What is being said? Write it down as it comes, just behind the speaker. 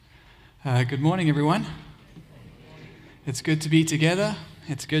Good morning, everyone. It's good to be together.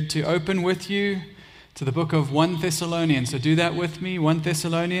 It's good to open with you to the book of 1 Thessalonians. So do that with me, 1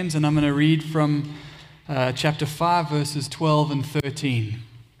 Thessalonians, and I'm going to read from chapter 5, verses 12 and 13.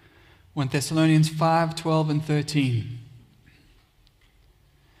 1 Thessalonians 5, 12 and 13.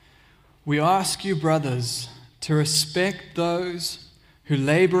 We ask you, brothers, to respect those who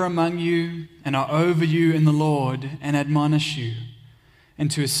labor among you and are over you in the Lord and admonish you, and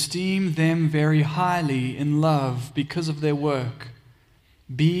to esteem them very highly in love because of their work.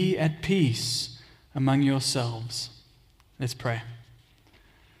 Be at peace among yourselves. Let's pray.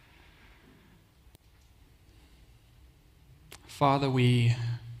 Father, we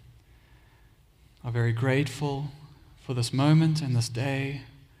are very grateful for this moment and this day,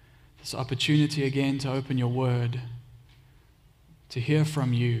 this opportunity again to open your word, to hear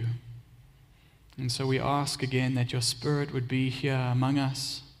from you. And so we ask again that your Spirit would be here among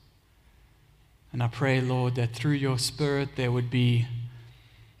us. And I pray, Lord, that through your Spirit there would be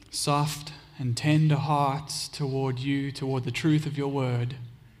soft and tender hearts toward you, toward the truth of your word.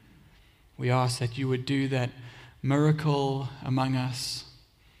 We ask that you would do that miracle among us,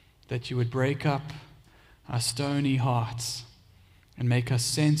 that you would break up our stony hearts and make us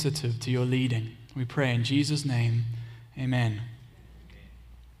sensitive to your leading. We pray in Jesus' name, amen.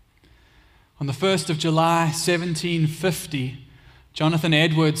 On the 1st of July, 1750, Jonathan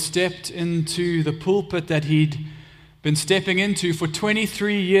Edwards stepped into the pulpit that he'd been stepping into for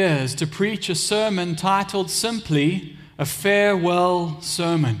 23 years to preach a sermon titled simply, A Farewell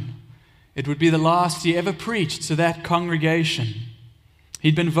Sermon. It would be the last he ever preached to that congregation.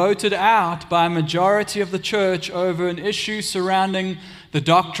 He'd been voted out by a majority of the church over an issue surrounding the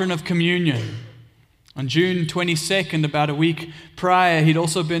doctrine of communion. On June 22nd, about a week prior, he'd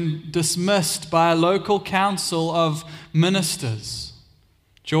also been dismissed by a local council of ministers.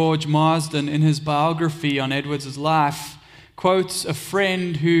 George Marsden, in his biography on Edwards' life, quotes a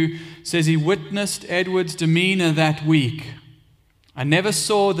friend who says he witnessed Edwards' demeanor that week. I never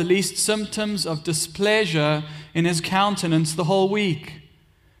saw the least symptoms of displeasure in his countenance the whole week,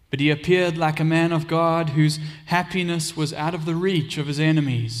 but he appeared like a man of God whose happiness was out of the reach of his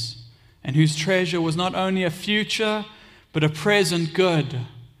enemies, and whose treasure was not only a future, but a present good,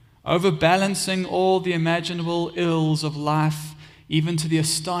 overbalancing all the imaginable ills of life, even to the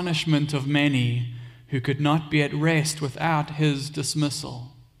astonishment of many who could not be at rest without his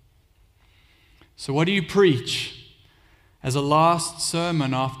dismissal. So what do you preach as a last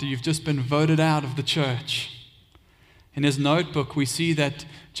sermon after you've just been voted out of the church? In his notebook, we see that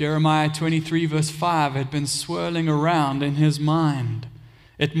Jeremiah 23 verse 5 had been swirling around in his mind.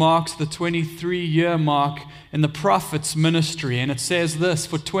 It marks the 23-year mark in the prophet's ministry, and it says this: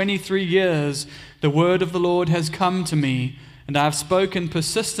 for 23 years the word of the Lord has come to me, and I have spoken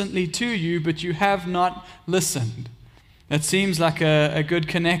persistently to you, but you have not listened. That seems like a good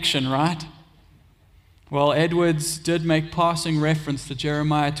connection, right? Well, Edwards did make passing reference to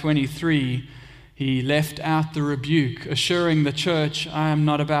Jeremiah 23. He left out the rebuke, assuring the church, I am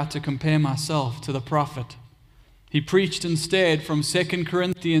not about to compare myself to the prophet. He preached instead from 2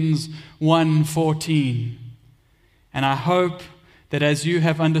 Corinthians 1:14. And I hope that as you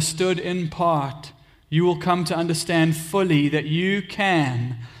have understood in part, you will come to understand fully that you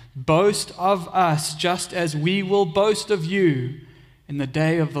can boast of us just as we will boast of you in the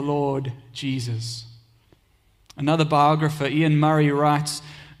day of the Lord Jesus. Another biographer, Ian Murray, writes,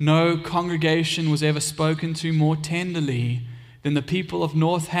 no congregation was ever spoken to more tenderly than the people of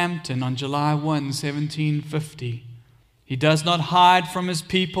Northampton on July 1, 1750. He does not hide from his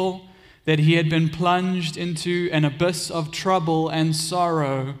people that he had been plunged into an abyss of trouble and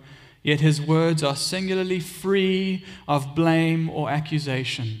sorrow, yet his words are singularly free of blame or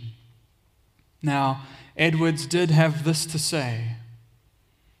accusation. Now, Edwards did have this to say: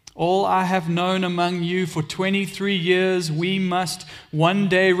 all I have known among you for 23 years we must one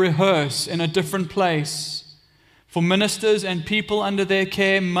day rehearse in a different place. For ministers and people under their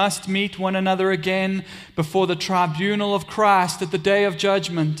care must meet one another again before the tribunal of Christ at the day of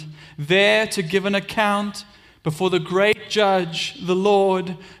judgment, there to give an account before the great judge, the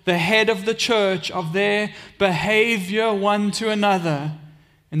Lord, the head of the church, of their behavior one to another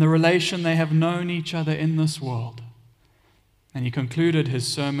in the relation they have known each other in this world. And he concluded his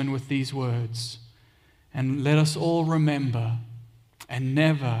sermon with these words: and let us all remember and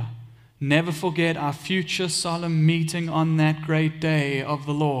never forget our future solemn meeting on that great day of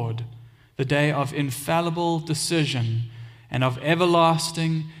the Lord, the day of infallible decision and of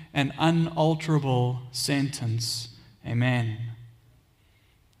everlasting and unalterable sentence. Amen.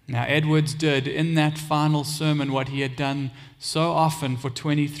 Now, Edwards did in that final sermon what he had done so often for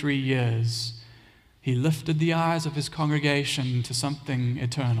 23 years. He lifted the eyes of his congregation to something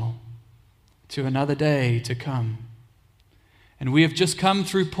eternal, to another day to come. And we have just come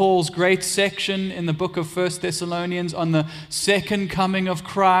through Paul's great section in the book of 1 Thessalonians on the second coming of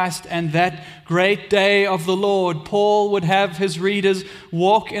Christ and that great day of the Lord. Paul would have his readers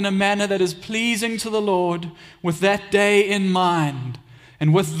walk in a manner that is pleasing to the Lord with that day in mind.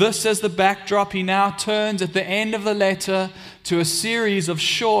 And with this as the backdrop, he now turns at the end of the letter to a series of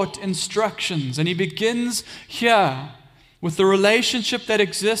short instructions. And he begins here with the relationship that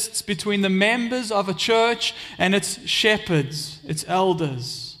exists between the members of a church and its shepherds, its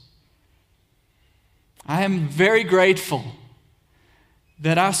elders. I am very grateful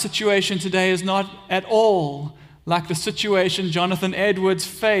that our situation today is not at all like the situation Jonathan Edwards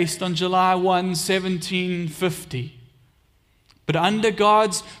faced on July 1, 1750. But under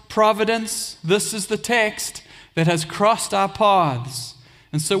God's providence, this is the text that has crossed our paths.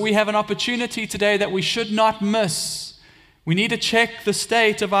 And so we have an opportunity today that we should not miss. We need to check the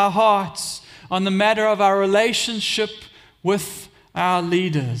state of our hearts on the matter of our relationship with our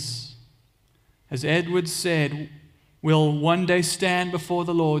leaders. As Edwards said, we'll one day stand before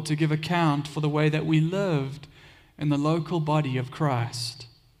the Lord to give account for the way that we lived in the local body of Christ.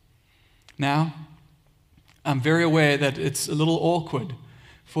 Now, I'm very aware that it's a little awkward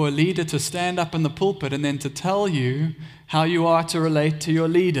for a leader to stand up in the pulpit and then to tell you how you are to relate to your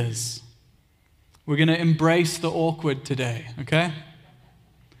leaders. We're going to embrace the awkward today, okay?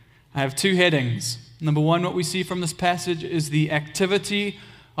 I have two headings. Number one, what we see from this passage is the activity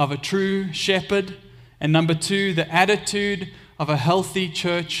of a true shepherd. And number two, the attitude of a healthy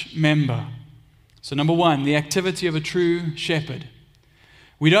church member. So number one, the activity of a true shepherd.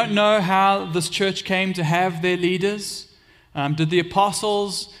 We don't know how this church came to have their leaders. Did the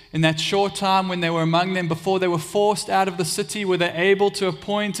apostles, in that short time when they were among them, before they were forced out of the city, were they able to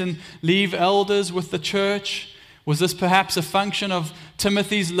appoint and leave elders with the church? Was this perhaps a function of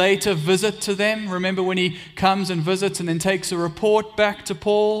Timothy's later visit to them? Remember when he comes and visits and then takes a report back to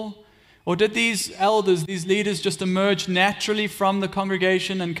Paul? Or did these elders, these leaders, just emerge naturally from the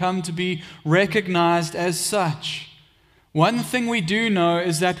congregation and come to be recognized as such? One thing we do know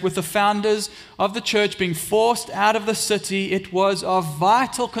is that with the founders of the church being forced out of the city, it was of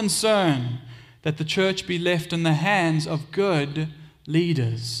vital concern that the church be left in the hands of good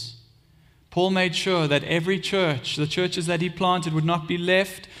leaders. Paul made sure that every church, the churches that he planted, would not be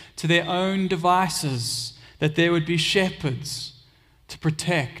left to their own devices, that there would be shepherds to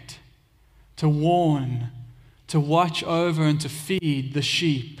protect, to warn, to watch over, and to feed the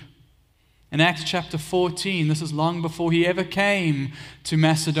sheep. In Acts chapter 14, this is long before he ever came to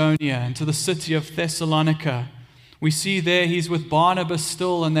Macedonia and to the city of Thessalonica. We see there he's with Barnabas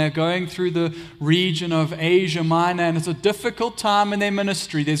still, and they're going through the region of Asia Minor, and it's a difficult time in their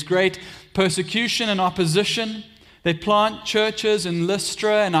ministry. There's great persecution and opposition. They plant churches in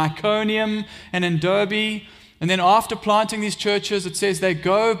Lystra and Iconium and in Derbe, and then after planting these churches, it says they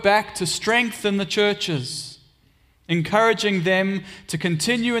go back to strengthen the churches, encouraging them to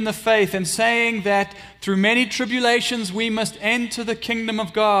continue in the faith and saying that through many tribulations we must enter the kingdom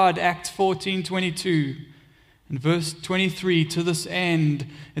of God, Acts 14:22. In verse 23, to this end,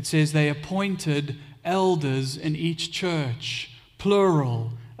 it says they appointed elders in each church,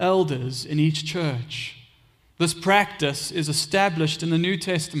 plural, elders in each church. This practice is established in the New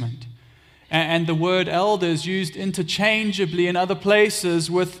Testament, and the word elder is used interchangeably in other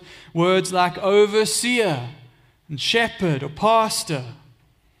places with words like overseer and shepherd or pastor.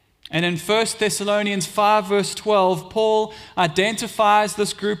 And in 1 Thessalonians 5 verse 12, Paul identifies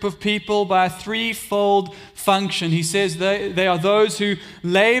this group of people by a threefold function. He says they are those who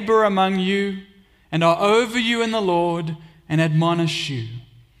labor among you and are over you in the Lord and admonish you.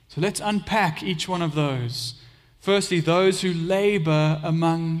 So let's unpack each one of those. Firstly, those who labor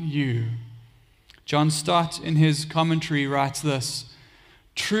among you. John Stott in his commentary writes this: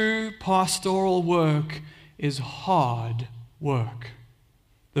 true pastoral work is hard work.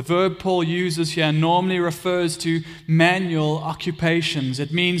 The verb Paul uses here normally refers to manual occupations.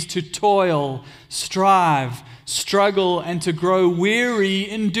 It means to toil, strive, struggle, and to grow weary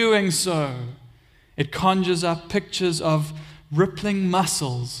in doing so. It conjures up pictures of rippling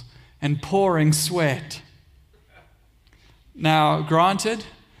muscles and pouring sweat. Now, granted,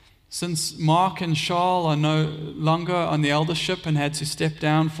 since Mark and Charles are no longer on the eldership and had to step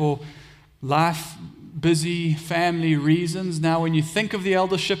down for life busy family reasons. Now, when you think of the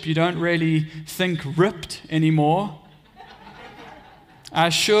eldership, you don't really think ripped anymore. I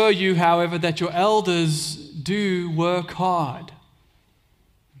assure you, however, that your elders do work hard.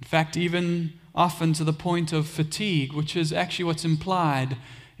 In fact, even often to the point of fatigue, which is actually what's implied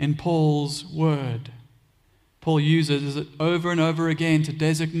in Paul's word. Paul uses it over and over again to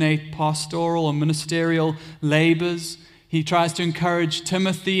designate pastoral or ministerial labors. He tries to encourage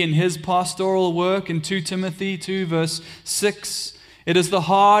Timothy in his pastoral work in 2 Timothy 2 verse 6. It is the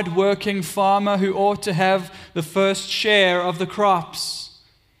hard-working farmer who ought to have the first share of the crops.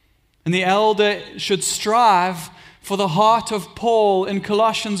 And the elder should strive for the heart of Paul in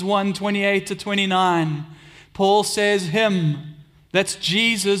Colossians 1:28-29. Paul says, Him, that's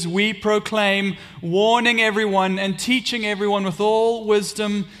Jesus, we proclaim, warning everyone and teaching everyone with all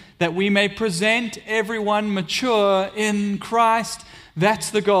wisdom, that we may present everyone mature in Christ. That's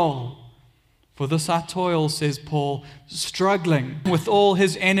the goal. For this I toil, says Paul, struggling with all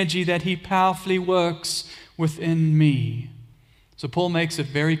his energy that he powerfully works within me. So Paul makes it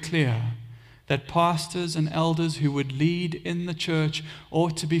very clear that pastors and elders who would lead in the church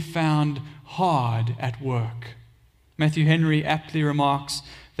ought to be found hard at work. Matthew Henry aptly remarks,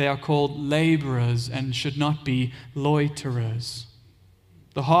 they are called laborers and should not be loiterers.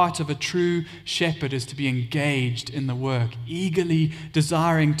 The heart of a true shepherd is to be engaged in the work, eagerly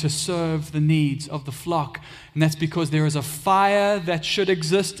desiring to serve the needs of the flock. And that's because there is a fire that should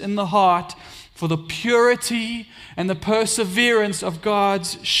exist in the heart for the purity and the perseverance of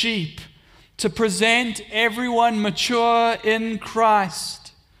God's sheep, to present everyone mature in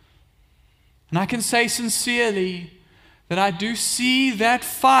Christ. And I can say sincerely that I do see that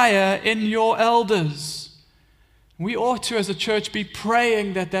fire in your elders. We ought to, as a church, be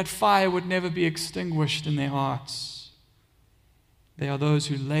praying that that fire would never be extinguished in their hearts. They are those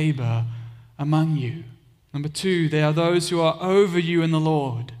who labor among you. Number 2, they are those who are over you in the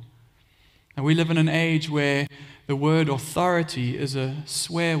Lord. And we live in an age where the word authority is a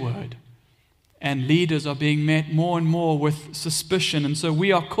swear word. And leaders are being met more and more with suspicion. And so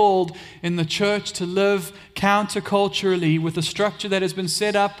we are called in the church to live counterculturally with a structure that has been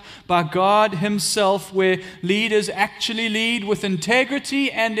set up by God Himself, where leaders actually lead with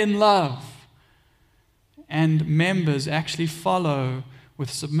integrity and in love, and members actually follow with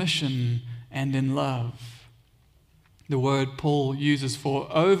submission and in love. The word Paul uses for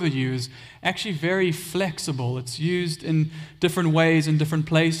over you is actually very flexible. It's used in different ways in different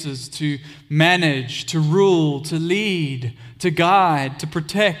places to manage, to rule, to lead, to guide, to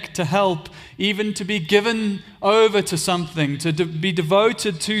protect, to help, even to be given over to something, to be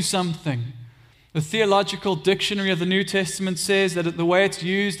devoted to something. The Theological Dictionary of the New Testament says that the way it's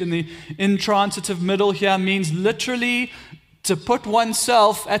used in the intransitive middle here means literally to put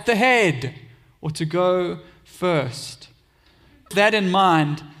oneself at the head or to go first. That in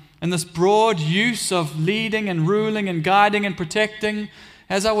mind, and this broad use of leading and ruling and guiding and protecting,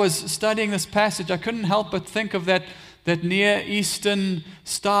 as I was studying this passage, I couldn't help but think of that Near Eastern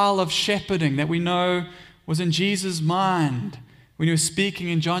style of shepherding that we know was in Jesus' mind when He was speaking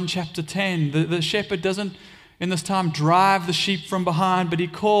in John chapter 10. The shepherd doesn't in this time drive the sheep from behind, but He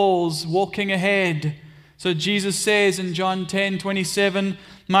calls, walking ahead. So Jesus says in John 10:27,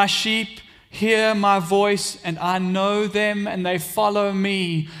 my sheep hear my voice, and I know them, and they follow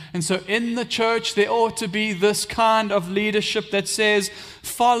me. And so in the church, there ought to be this kind of leadership that says,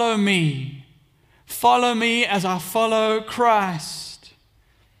 follow me. Follow me as I follow Christ.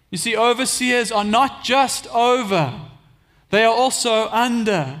 You see, overseers are not just over. They are also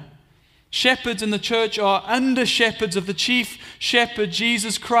under. Shepherds in the church are under shepherds of the chief shepherd,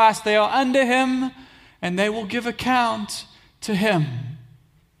 Jesus Christ. They are under Him, and they will give account to Him.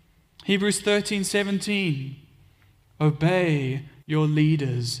 Hebrews 13:17, obey your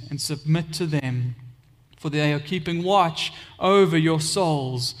leaders and submit to them, for they are keeping watch over your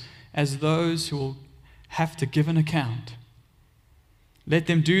souls as those who will have to give an account. Let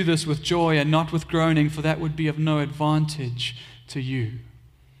them do this with joy and not with groaning, for that would be of no advantage to you.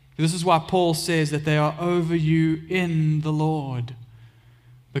 This is why Paul says that they are over you in the Lord.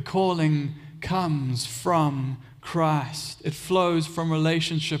 The calling comes from Christ. It flows from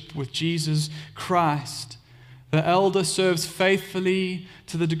relationship with Jesus Christ. The elder serves faithfully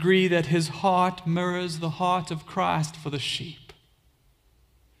to the degree that his heart mirrors the heart of Christ for the sheep.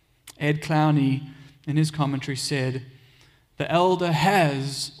 Ed Clowney, in his commentary, said, the elder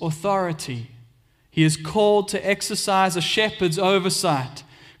has authority. He is called to exercise a shepherd's oversight.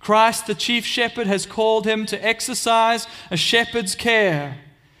 Christ, the chief shepherd, has called him to exercise a shepherd's care.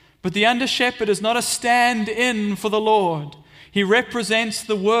 But the under-shepherd is not a stand-in for the Lord. He represents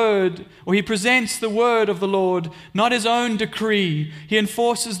the word, or he presents the word of the Lord, not his own decree. He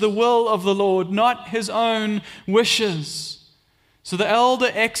enforces the will of the Lord, not his own wishes. So the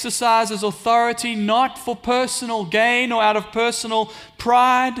elder exercises authority not for personal gain or out of personal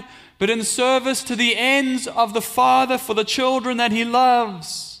pride, but in service to the ends of the Father for the children that He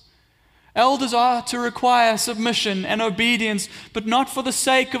loves. Elders are to require submission and obedience, but not for the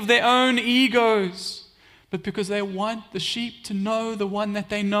sake of their own egos, but because they want the sheep to know the one that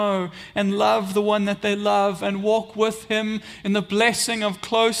they know and love the one that they love and walk with Him in the blessing of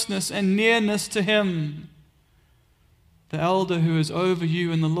closeness and nearness to Him. The elder who is over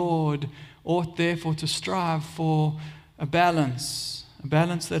you in the Lord ought therefore to strive for a balance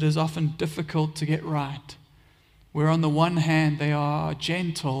that is often difficult to get right, where on the one hand they are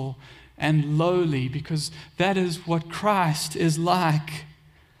gentle and lowly, because that is what Christ is like.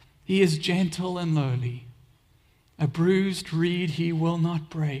 He is gentle and lowly. A bruised reed He will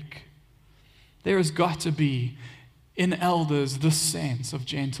not break. There has got to be in elders this sense of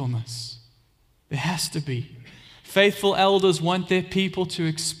gentleness. There has to be. Faithful elders want their people to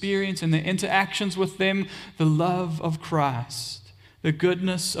experience in their interactions with them the love of Christ, the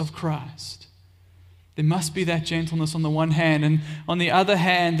goodness of Christ. There must be that gentleness on the one hand, and on the other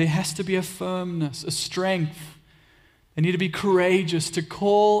hand, there has to be a firmness, a strength. They need to be courageous to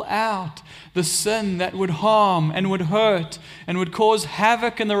call out the sin that would harm and would hurt and would cause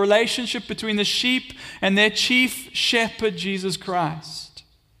havoc in the relationship between the sheep and their chief shepherd, Jesus Christ.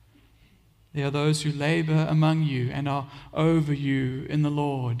 There are those who labor among you and are over you in the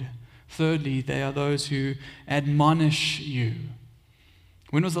Lord. Thirdly, they are those who admonish you.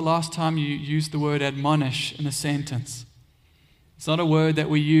 When was the last time you used the word admonish in a sentence? It's not a word that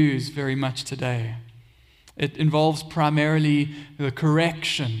we use very much today. It involves primarily the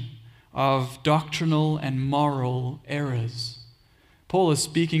correction of doctrinal and moral errors. Paul is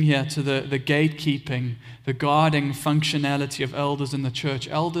speaking here to the gatekeeping, the guarding functionality of elders in the church.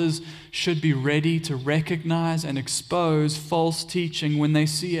 Elders should be ready to recognize and expose false teaching when they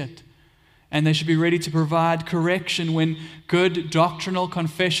see it. And they should be ready to provide correction when good doctrinal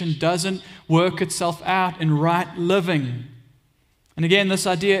confession doesn't work itself out in right living. And again, this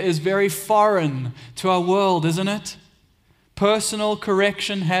idea is very foreign to our world, isn't it? Personal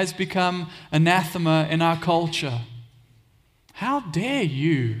correction has become anathema in our culture. How dare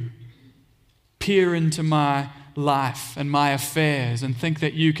you peer into my life and my affairs and think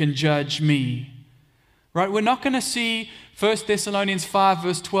that you can judge me? Right? We're not going to see 1 Thessalonians 5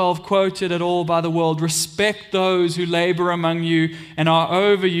 verse 12 quoted at all by the world. Respect those who labor among you and are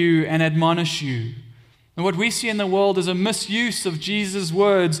over you and admonish you. And what we see in the world is a misuse of Jesus'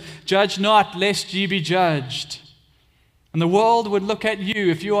 words, judge not lest ye be judged. And the world would look at you,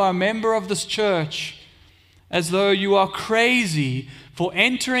 if you are a member of this church, as though you are crazy for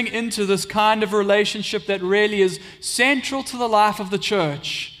entering into this kind of relationship that really is central to the life of the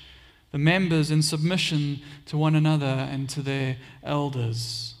church. The members in submission to one another and to their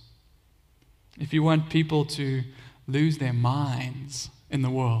elders. If you want people to lose their minds in the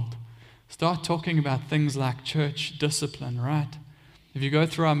world, start talking about things like church discipline, right? If you go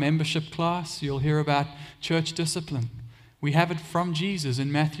through our membership class, you'll hear about church discipline. We have it from Jesus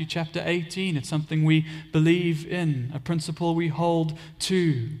in Matthew chapter 18. It's something we believe in, a principle we hold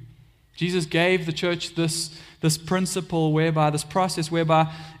to. Jesus gave the church this principle this process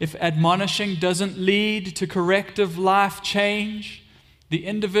whereby if admonishing doesn't lead to corrective life change, the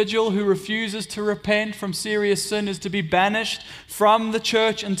individual who refuses to repent from serious sin is to be banished from the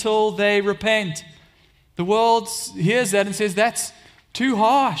church until they repent. The world hears that and says, that's too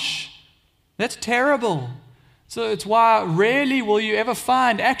harsh. That's terrible. So it's why rarely will you ever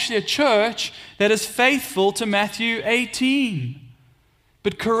find actually a church that is faithful to Matthew 18.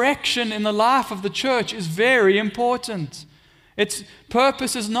 But correction in the life of the church is very important. Its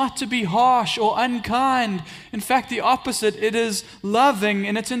purpose is not to be harsh or unkind. In fact, the opposite, it is loving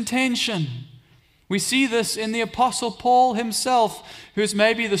in its intention. We see this in the Apostle Paul himself, who is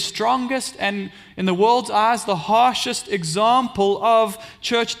maybe the strongest and, in the world's eyes, the harshest example of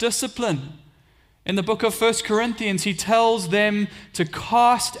church discipline. In the book of 1 Corinthians, he tells them to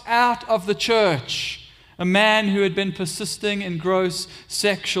cast out of the church a man who had been persisting in gross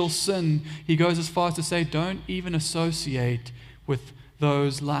sexual sin. He goes as far as to say, don't even associate with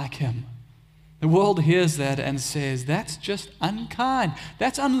those like him. The world hears that and says, that's just unkind.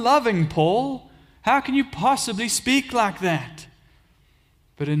 That's unloving, Paul. How can you possibly speak like that?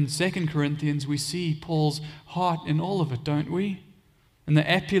 But in 2 Corinthians, we see Paul's heart in all of it, don't we? In the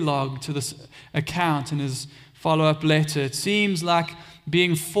epilogue to this account in his follow-up letter, it seems like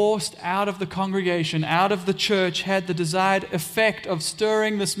being forced out of the congregation, out of the church, had the desired effect of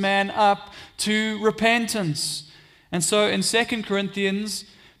stirring this man up to repentance. And so in 2 Corinthians,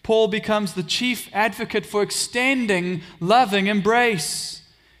 Paul becomes the chief advocate for extending loving embrace.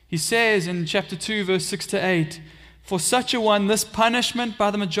 He says in chapter 2, verse 6 to 8, "For such a one, this punishment by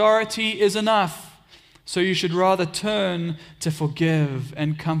the majority is enough. So you should rather turn to forgive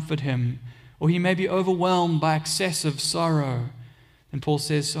and comfort him, or he may be overwhelmed by excessive sorrow." And Paul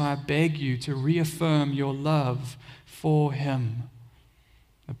says, "So I beg you to reaffirm your love for him."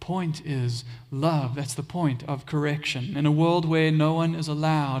 The point is love. That's the point of correction. In a world where no one is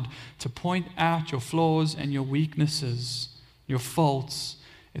allowed to point out your flaws and your weaknesses, your faults,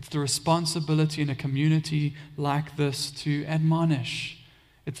 it's the responsibility in a community like this to admonish.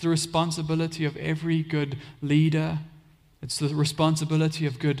 It's the responsibility of every good leader. It's the responsibility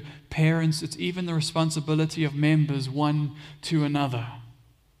of good parents. It's even the responsibility of members one to another.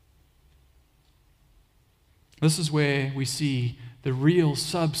 This is where we see the real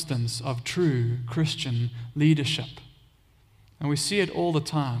substance of true Christian leadership. And we see it all the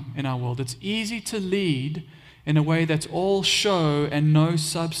time in our world. It's easy to lead in a way that's all show and no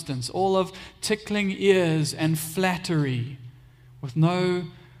substance, all of tickling ears and flattery, with no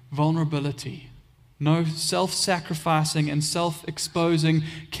vulnerability, no self-sacrificing and self-exposing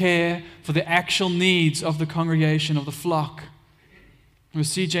care for the actual needs of the congregation, of the flock. As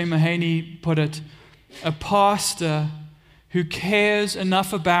C.J. Mahaney put it, a pastor who cares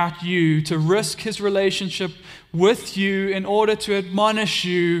enough about you to risk his relationship with you in order to admonish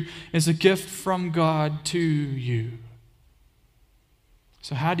you is a gift from God to you.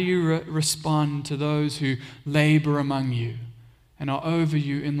 So how do you respond to those who labor among you and are over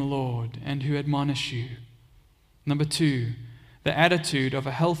you in the Lord and who admonish you? Number 2, the attitude of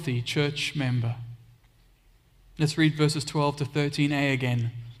a healthy church member. Let's read verses 12 to 13a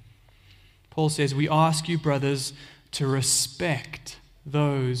again. Paul says, "We ask you, brothers, to respect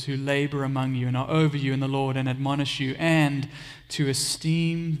those who labor among you and are over you in the Lord and admonish you, and to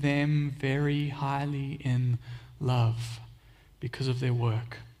esteem them very highly in love because of their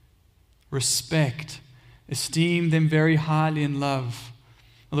work." Respect. Esteem them very highly in love.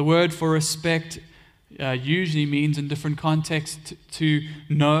 Well, the word for respect usually means in different contexts to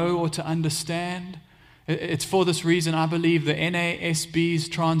know or to understand. It's for this reason I believe the NASB's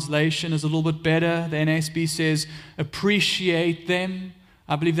translation is a little bit better. The NASB says, appreciate them.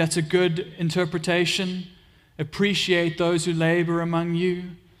 I believe that's a good interpretation. Appreciate those who labor among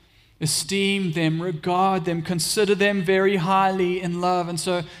you. Esteem them, regard them, consider them very highly in love. And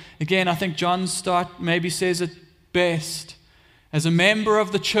so, again, I think John Stott maybe says it best. As a member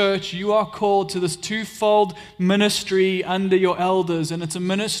of the church, you are called to this twofold ministry under your elders, and it's a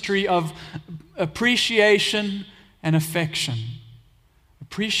ministry of appreciation and affection.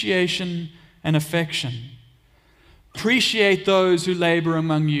 Appreciation and affection. Appreciate those who labor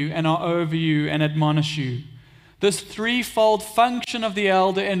among you and are over you and admonish you. This threefold function of the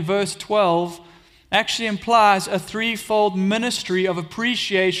elder in verse 12 actually implies a threefold ministry of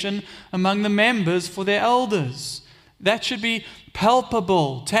appreciation among the members for their elders. That should be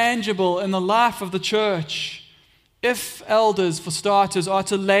palpable, tangible in the life of the church. If elders, for starters, are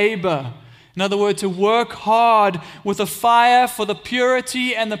to labor, in other words, to work hard with a fire for the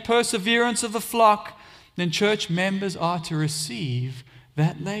purity and the perseverance of the flock, then church members are to receive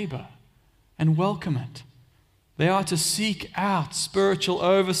that labor and welcome it. They are to seek out spiritual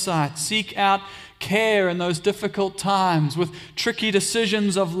oversight, seek out care in those difficult times with tricky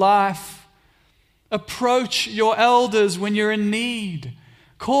decisions of life. Approach your elders when you're in need.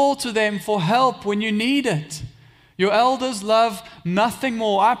 Call to them for help when you need it. Your elders love nothing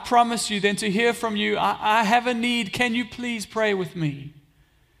more, I promise you, than to hear from you, I have a need. Can you please pray with me?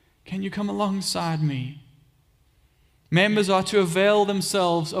 Can you come alongside me? Members are to avail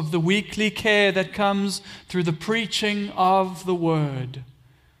themselves of the weekly care that comes through the preaching of the Word,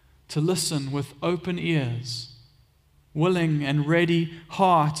 to listen with open ears, willing and ready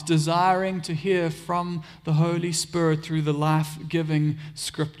heart, desiring to hear from the Holy Spirit through the life-giving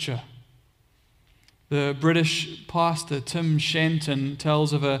Scripture. The British pastor Tim Shenton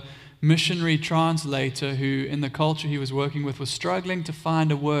tells of a missionary translator who, in the culture he was working with, was struggling to find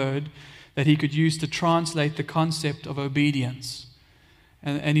a word that he could use to translate the concept of obedience.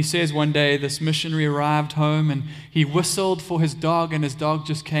 And he says one day this missionary arrived home and he whistled for his dog, and his dog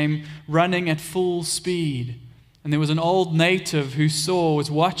just came running at full speed. And there was an old native who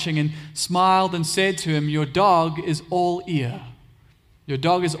was watching and smiled and said to him, "Your dog is all ear. Your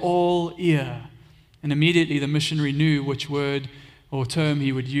dog is all ear." And immediately the missionary knew which word or term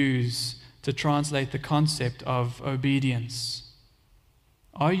he would use to translate the concept of obedience.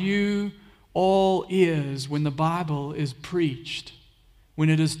 Are you all ears when the Bible is preached, when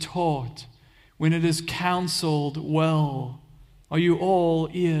it is taught, when it is counseled well? Are you all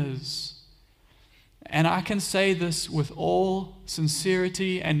ears? And I can say this with all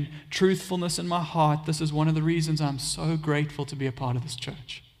sincerity and truthfulness in my heart. This is one of the reasons I'm so grateful to be a part of this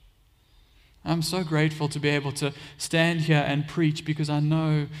church. I'm so grateful to be able to stand here and preach because I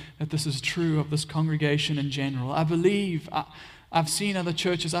know that this is true of this congregation in general. I've seen other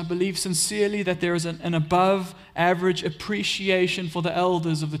churches. I believe sincerely that there is an above average appreciation for the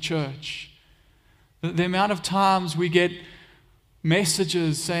elders of the church. The amount of times we get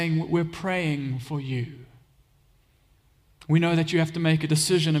messages saying, we're praying for you. We know that you have to make a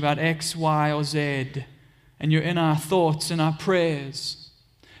decision about X, Y, or Z, and you're in our thoughts, in our prayers.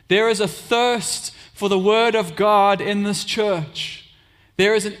 There is a thirst for the Word of God in this church.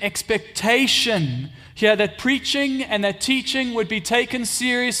 There is an expectation here that preaching and that teaching would be taken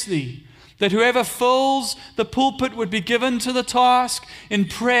seriously, that whoever fills the pulpit would be given to the task in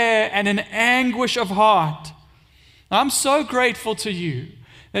prayer and in anguish of heart. I'm so grateful to you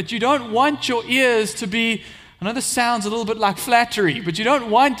that you don't want your ears to be, I know this sounds a little bit like flattery, but you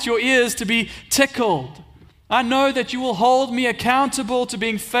don't want your ears to be tickled. I know that you will hold me accountable to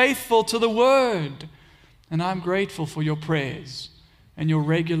being faithful to the Word, and I'm grateful for your prayers and your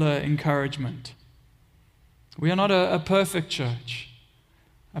regular encouragement. We are not a perfect church.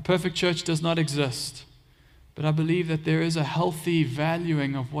 A perfect church does not exist, but I believe that there is a healthy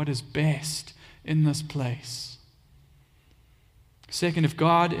valuing of what is best in this place. Second, if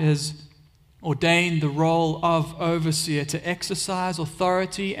God has ordained the role of overseer to exercise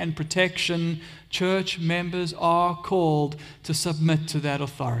authority and protection, church members are called to submit to that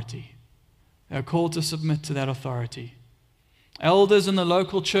authority. They are called to submit to that authority. Elders in the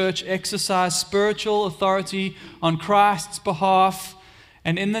local church exercise spiritual authority on Christ's behalf.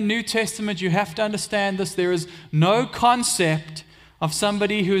 And in the New Testament, you have to understand this. There is no concept of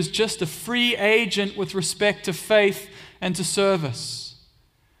somebody who is just a free agent with respect to faith and to service.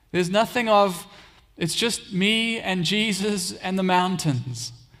 There's nothing of, it's just me and Jesus and the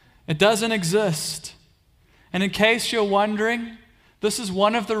mountains. It doesn't exist. And in case you're wondering, this is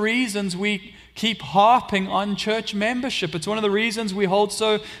one of the reasons we keep harping on church membership. It's one of the reasons we hold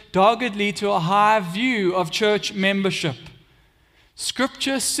so doggedly to a high view of church membership.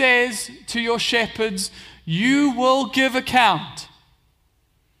 Scripture says to your shepherds, you will give account.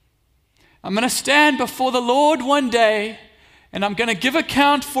 I'm going to stand before the Lord one day, and I'm going to give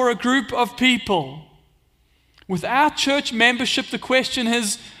account for a group of people. Without church membership, the question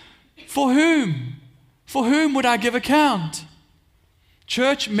is, for whom? For whom would I give account?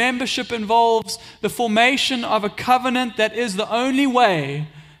 Church membership involves the formation of a covenant that is the only way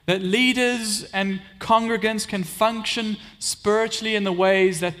that leaders and congregants can function spiritually in the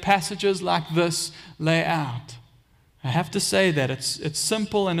ways that passages like this lay out. I have to say that it's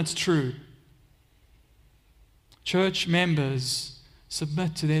simple and it's true. Church members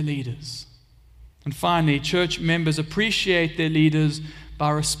submit to their leaders. And finally, church members appreciate their leaders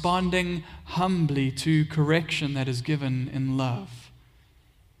by responding humbly to correction that is given in love.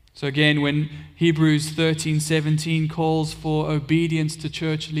 So again, when Hebrews 13:17 calls for obedience to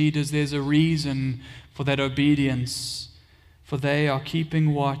church leaders, there's a reason for that obedience, for they are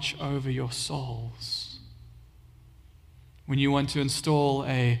keeping watch over your souls. When you want to install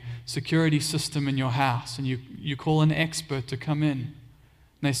a security system in your house and you call an expert to come in, and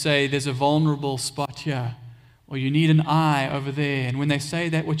they say there's a vulnerable spot here, or you need an eye over there, and when they say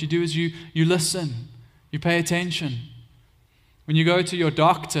that, what you do is you listen, you pay attention. When you go to your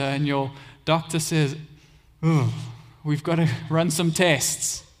doctor and your doctor says, we've got to run some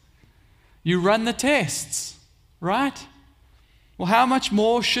tests, you run the tests, right? Well, how much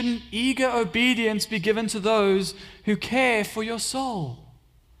more shouldn't eager obedience be given to those who care for your soul?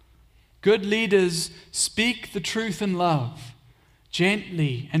 Good leaders speak the truth in love,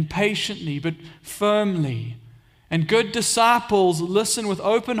 gently and patiently, but firmly. And good disciples listen with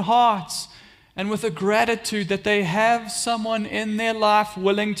open hearts and with a gratitude that they have someone in their life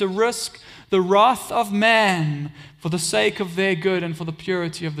willing to risk the wrath of man for the sake of their good and for the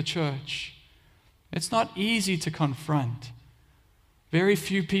purity of the church. It's not easy to confront. Very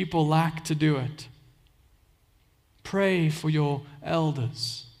few people like to do it. Pray for your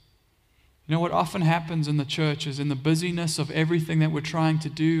elders. You know what often happens in the church is in the busyness of everything that we're trying to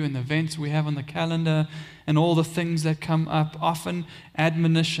do and the events we have on the calendar and all the things that come up, often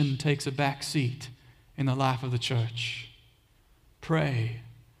admonition takes a back seat in the life of the church. Pray.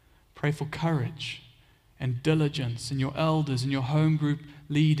 Pray for courage and diligence in your elders and your home group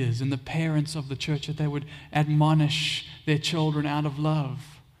leaders and the parents of the church, that they would admonish their children out of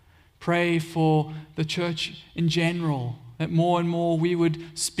love. Pray for the church in general, that more and more we would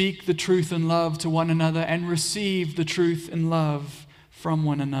speak the truth in love to one another and receive the truth in love from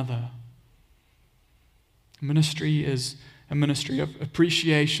one another. Ministry is a ministry of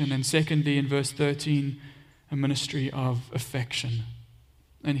appreciation, and secondly, in verse 13, a ministry of affection.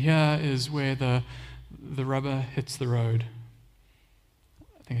 And here is where the rubber hits the road.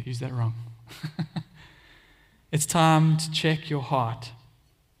 I think I used that wrong. It's time to check your heart.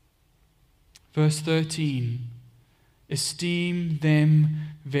 Verse 13, esteem them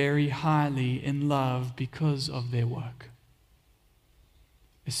very highly in love because of their work.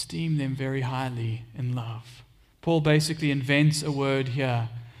 Esteem them very highly in love. Paul basically invents a word here.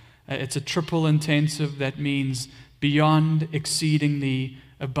 It's a triple intensive that means beyond, exceedingly,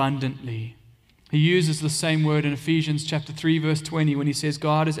 abundantly. He uses the same word in Ephesians chapter 3, verse 20, when he says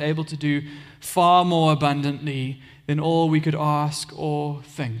God is able to do far more abundantly than all we could ask or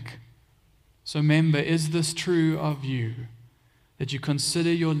think. So remember, is this true of you, that you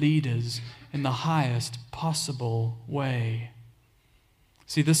consider your leaders in the highest possible way?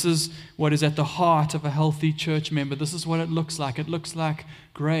 See, this is what is at the heart of a healthy church member. This is what it looks like. It looks like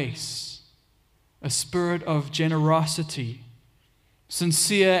grace, a spirit of generosity,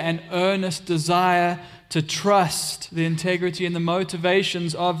 sincere and earnest desire to trust the integrity and the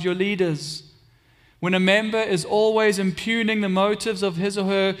motivations of your leaders. When a member is always impugning the motives of his or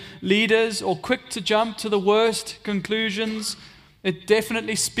her leaders or quick to jump to the worst conclusions, it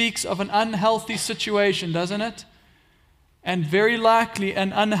definitely speaks of an unhealthy situation, doesn't it? And very likely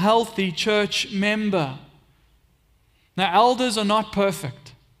an unhealthy church member. Now, elders are not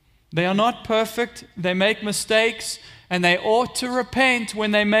perfect. They are not perfect. They make mistakes, and they ought to repent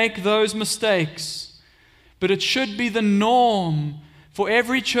when they make those mistakes. But it should be the norm for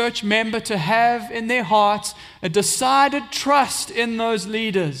every church member to have in their hearts a decided trust in those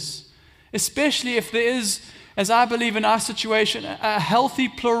leaders, especially if there is, as I believe in our situation, a healthy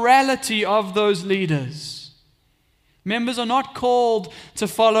plurality of those leaders. Members are not called to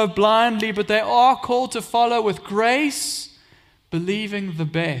follow blindly, but they are called to follow with grace, believing the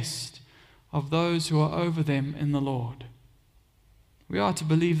best of those who are over them in the Lord. We are to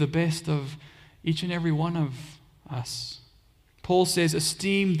believe the best of each and every one of us. Paul says,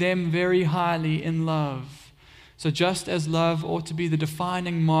 esteem them very highly in love. So just as love ought to be the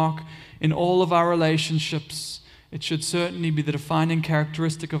defining mark in all of our relationships, it should certainly be the defining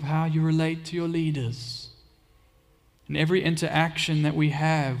characteristic of how you relate to your leaders. In every interaction that we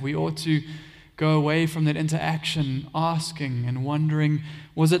have, we ought to go away from that interaction asking and wondering,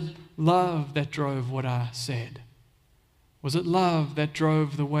 was it love that drove what I said? Was it love that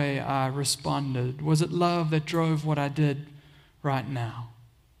drove the way I responded? Was it love that drove what I did right now?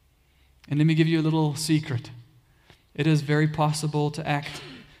 And let me give you a little secret. It is very possible to act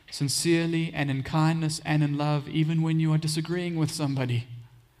sincerely and in kindness and in love even when you are disagreeing with somebody.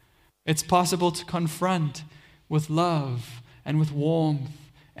 It's possible to confront with love and with warmth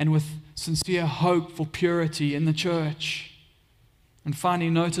and with sincere hope for purity in the church. And finally,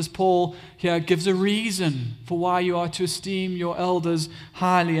 notice Paul here gives a reason for why you are to esteem your elders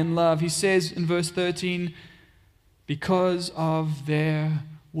highly in love. He says in verse 13, because of their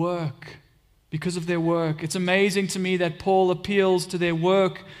work. Because of their work. It's amazing to me that Paul appeals to their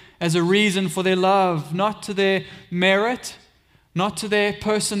work as a reason for their love, not to their merit, not to their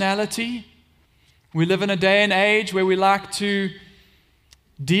personality. We live in a day and age where we like to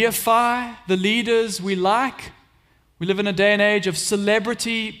deify the leaders we like. We live in a day and age of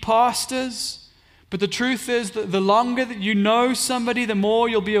celebrity pastors. But the truth is that the longer that you know somebody, the more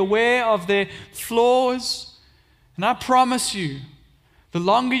you'll be aware of their flaws. And I promise you, the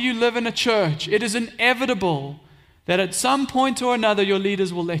longer you live in a church, it is inevitable that at some point or another your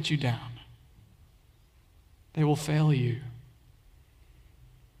leaders will let you down. They will fail you.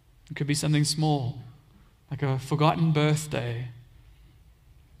 It could be something small, like a forgotten birthday.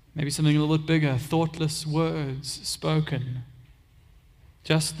 Maybe something a little bit bigger, thoughtless words spoken.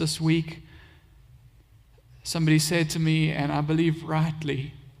 Just this week, somebody said to me, and I believe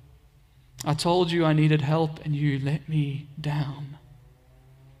rightly, I told you I needed help and you let me down.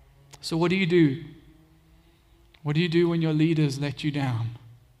 So what do you do? What do you do when your leaders let you down?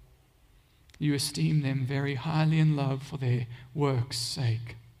 You esteem them very highly in love for their work's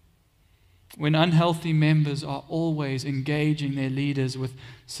sake. When unhealthy members are always engaging their leaders with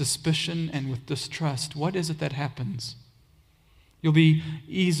suspicion and with distrust, what is it that happens? You'll be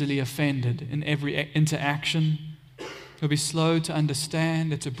easily offended in every interaction. You'll be slow to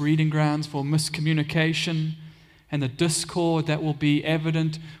understand. It's a breeding grounds for miscommunication, and the discord that will be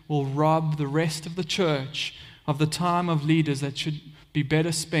evident will rob the rest of the church of the time of leaders that should be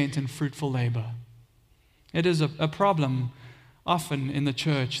better spent in fruitful labor. It is a problem often in the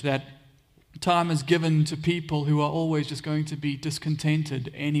church that time is given to people who are always just going to be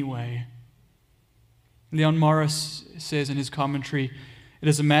discontented anyway. Leon Morris says in his commentary, "It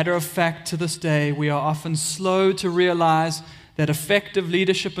is a matter of fact to this day we are often slow to realize that effective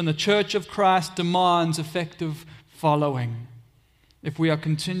leadership in the Church of Christ demands effective following. If we are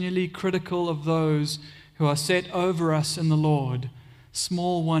continually critical of those who are set over us in the Lord,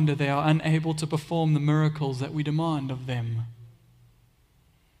 small wonder they are unable to perform the miracles that we demand of them."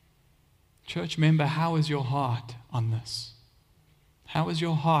 Church member, how is your heart on this? How is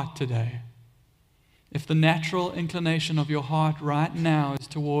your heart today? If the natural inclination of your heart right now is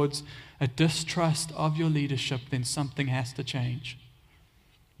towards a distrust of your leadership, then something has to change.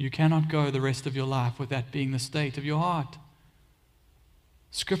 You cannot go the rest of your life with that being the state of your heart.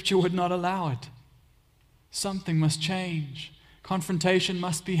 Scripture would not allow it. Something must change. Confrontation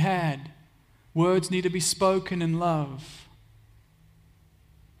must be had. Words need to be spoken in love.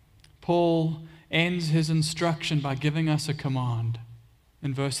 Paul ends his instruction by giving us a command.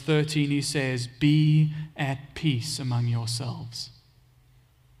 In verse 13 he says, "Be at peace among yourselves."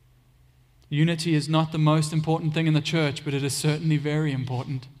 Unity is not the most important thing in the church, but it is certainly very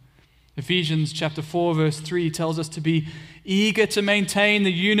important. Ephesians chapter 4 verse 3 tells us to be eager to maintain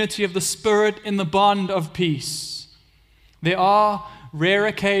the unity of the Spirit in the bond of peace. There are rare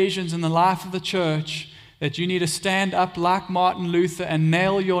occasions in the life of the church that you need to stand up like Martin Luther and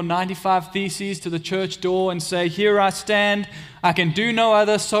nail your 95 Theses to the church door and say, "Here I stand, I can do no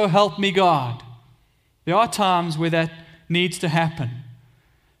other, so help me God." There are times where that needs to happen.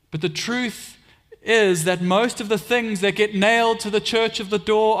 But the truth is that most of the things that get nailed to the church of the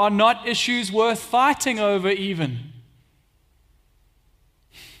door are not issues worth fighting over even.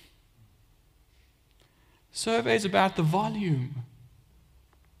 Surveys about the volume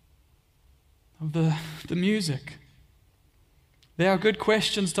of the music. They are good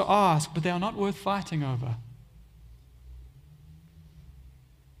questions to ask, but they are not worth fighting over.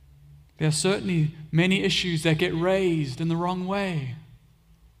 There are certainly many issues that get raised in the wrong way.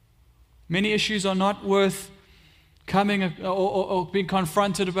 Many issues are not worth coming or being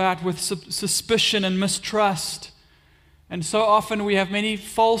confronted about with suspicion and mistrust. And so often we have many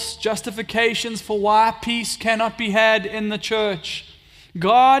false justifications for why peace cannot be had in the church.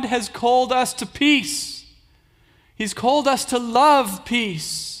 God has called us to peace. He's called us to love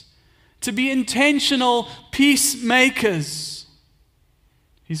peace, to be intentional peacemakers.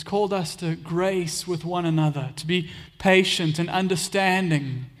 He's called us to grace with one another, to be patient and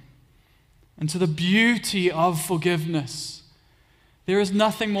understanding, and to the beauty of forgiveness. There is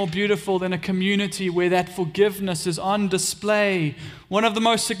nothing more beautiful than a community where that forgiveness is on display. One of the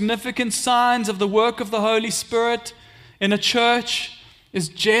most significant signs of the work of the Holy Spirit in a church is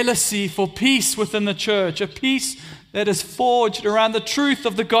jealousy for peace within the church, a peace that is forged around the truth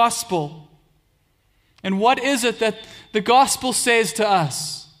of the gospel. And what is it that the gospel says to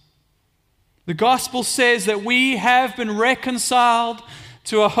us? The gospel says that we have been reconciled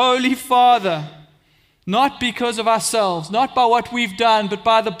to a holy Father, not because of ourselves, not by what we've done, but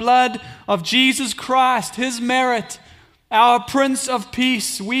by the blood of Jesus Christ, His merit, our Prince of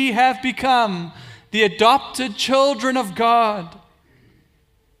Peace. We have become the adopted children of God.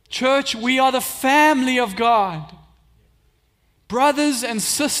 Church, we are the family of God, brothers and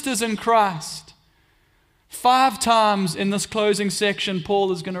sisters in Christ. 5 times in this closing section,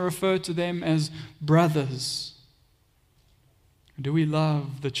 Paul is going to refer to them as brothers. Do we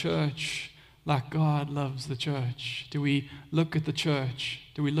love the church like God loves the church? Do we look at the church?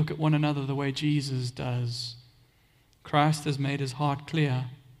 Do we look at one another the way Jesus does? Christ has made His heart clear.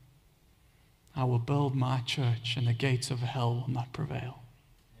 I will build my church, and the gates of hell will not prevail.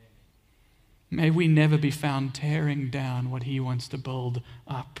 May we never be found tearing down what He wants to build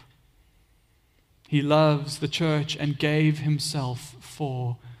up. He loves the church and gave Himself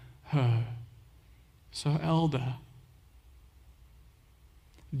for her. So, elder,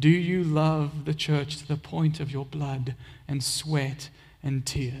 do you love the church to the point of your blood and sweat and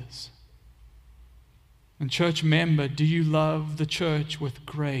tears? And church member, do you love the church with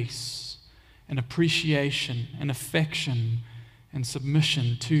grace and appreciation and affection and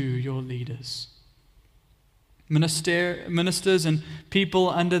submission to your leaders? Ministers and people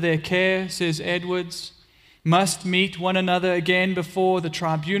under their care, says Edwards, must meet one another again before the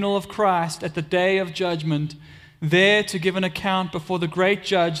tribunal of Christ at the day of judgment, there to give an account before the great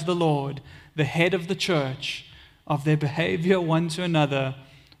judge, the Lord, the head of the church, of their behavior one to another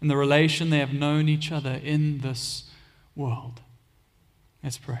and the relation they have known each other in this world.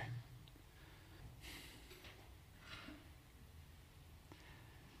 Let's pray.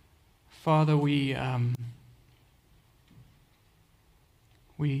 Father, we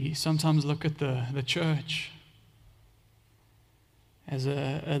We sometimes look at the church as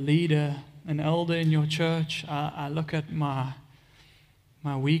a leader, an elder in your church. I look at my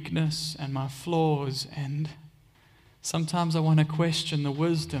weakness and my flaws, and sometimes I want to question the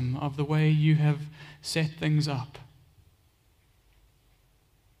wisdom of the way you have set things up.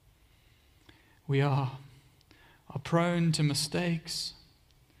 We are prone to mistakes,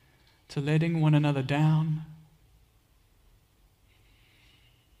 to letting one another down.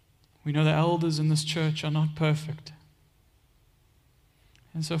 We know the elders in this church are not perfect.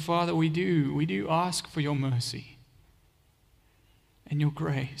 And so, Father, we do ask for your mercy and your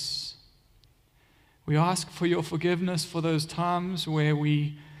grace. We ask for your forgiveness for those times where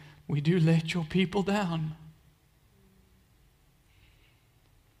we do let your people down.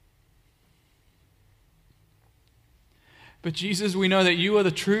 But Jesus, we know that you are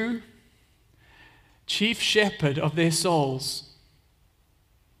the true chief shepherd of their souls,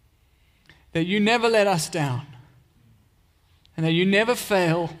 that you never let us down, and that you never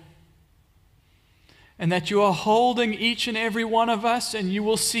fail, and that you are holding each and every one of us, and you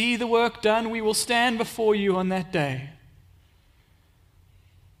will see the work done. We will stand before you on that day.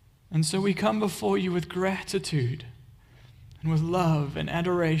 And so we come before you with gratitude and with love and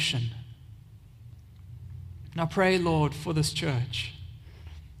adoration. And I pray, Lord, for this church.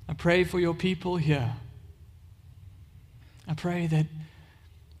 I pray for your people here. I pray that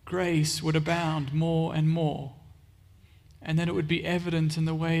grace would abound more and more, and that it would be evident in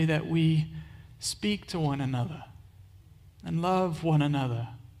the way that we speak to one another and love one another,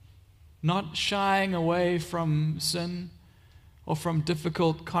 not shying away from sin or from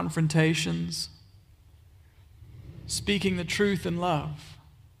difficult confrontations, speaking the truth in love.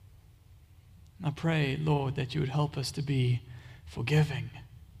 I pray, Lord, that you would help us to be forgiving.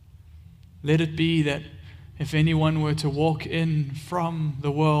 Let it be that if anyone were to walk in from the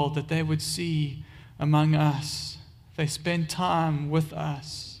world, that they would see among us, if they spend time with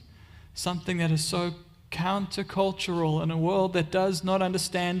us, something that is so countercultural in a world that does not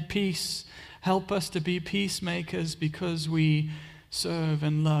understand peace. Help us to be peacemakers because we serve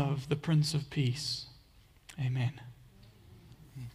and love the Prince of Peace. Amen.